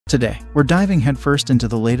Today, we're diving headfirst into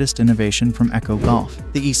the latest innovation from Echo Golf,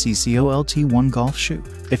 the ECCO LT1 golf shoe.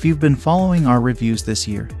 If you've been following our reviews this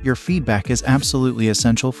year, your feedback is absolutely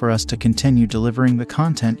essential for us to continue delivering the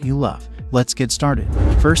content you love. Let's get started.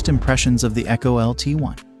 First impressions of the Echo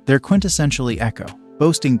LT1. They're quintessentially Echo,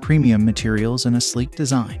 boasting premium materials and a sleek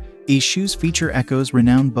design. These shoes feature Echo's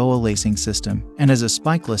renowned BOA lacing system, and as a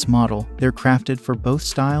spikeless model, they're crafted for both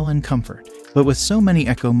style and comfort. But with so many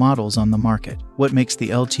Echo models on the market, what makes the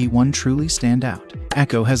LT1 truly stand out?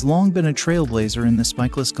 Echo has long been a trailblazer in the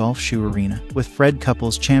spikeless golf shoe arena, with Fred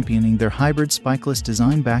Couples championing their hybrid spikeless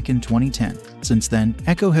design back in 2010. Since then,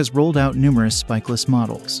 Echo has rolled out numerous spikeless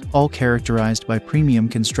models, all characterized by premium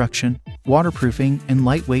construction, waterproofing, and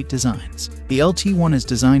lightweight designs. The LT1 is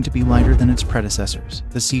designed to be lighter than its predecessors,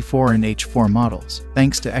 the C4 and H4 models,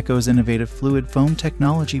 thanks to Echo's innovative fluid foam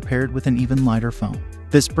technology paired with an even lighter foam.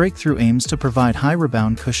 This breakthrough aims to provide high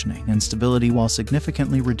rebound cushioning and stability while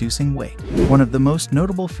significantly reducing weight. One of the most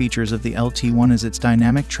notable features of the LT1 is its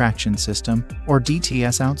dynamic traction system, or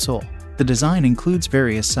DTS outsole. The design includes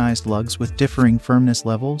various sized lugs with differing firmness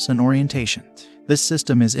levels and orientations. This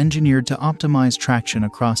system is engineered to optimize traction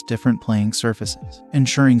across different playing surfaces,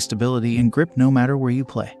 ensuring stability and grip no matter where you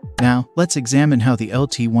play. Now, let's examine how the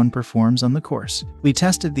LT1 performs on the course. We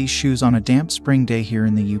tested these shoes on a damp spring day here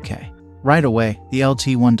in the UK. Right away, the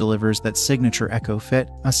LT1 delivers that signature Echo fit,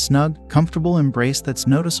 a snug, comfortable embrace that's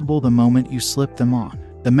noticeable the moment you slip them on.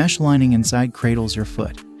 The mesh lining inside cradles your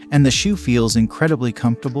foot, and the shoe feels incredibly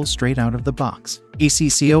comfortable straight out of the box.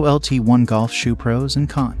 ECCO LT1 golf shoe pros and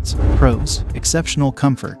cons. Pros: exceptional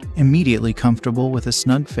comfort, immediately comfortable with a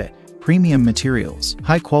snug fit, premium materials,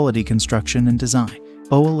 high-quality construction and design.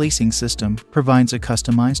 BOA lacing system provides a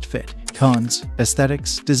customized fit. Cons: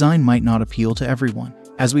 aesthetics, design might not appeal to everyone.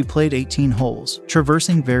 As we played 18 holes,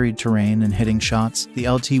 traversing varied terrain and hitting shots, the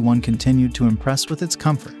LT1 continued to impress with its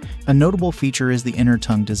comfort. A notable feature is the inner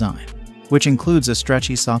tongue design, which includes a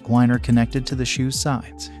stretchy sock liner connected to the shoe's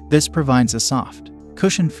sides. This provides a soft,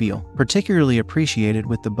 cushioned feel, particularly appreciated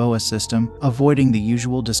with the BOA system, avoiding the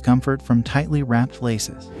usual discomfort from tightly wrapped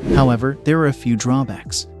laces. However, there are a few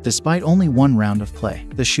drawbacks. Despite only one round of play,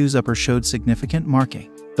 the shoe's upper showed significant marking.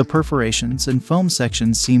 The perforations and foam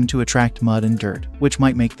sections seem to attract mud and dirt, which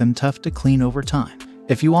might make them tough to clean over time.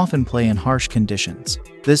 If you often play in harsh conditions,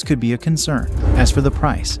 this could be a concern. As for the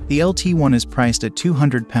price, the LT1 is priced at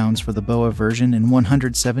 £200 for the BOA version and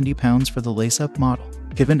 £170 for the lace-up model.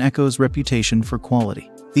 Given Echo's reputation for quality,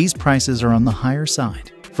 these prices are on the higher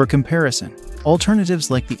side. For comparison, alternatives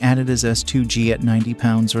like the Adidas S2G at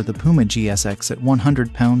 £90 or the Puma GSX at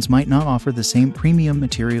 £100 might not offer the same premium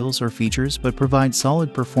materials or features but provide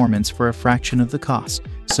solid performance for a fraction of the cost.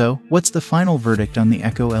 So, what's the final verdict on the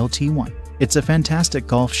Echo LT1? It's a fantastic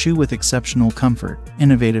golf shoe with exceptional comfort,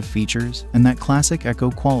 innovative features, and that classic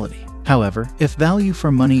Echo quality. However, if value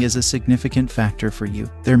for money is a significant factor for you,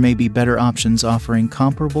 there may be better options offering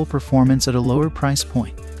comparable performance at a lower price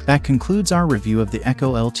point. That concludes our review of the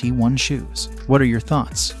Echo LT1 shoes. What are your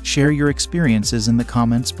thoughts? Share your experiences in the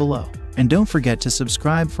comments below. And don't forget to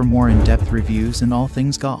subscribe for more in-depth reviews and all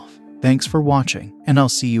things golf. Thanks for watching, and I'll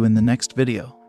see you in the next video.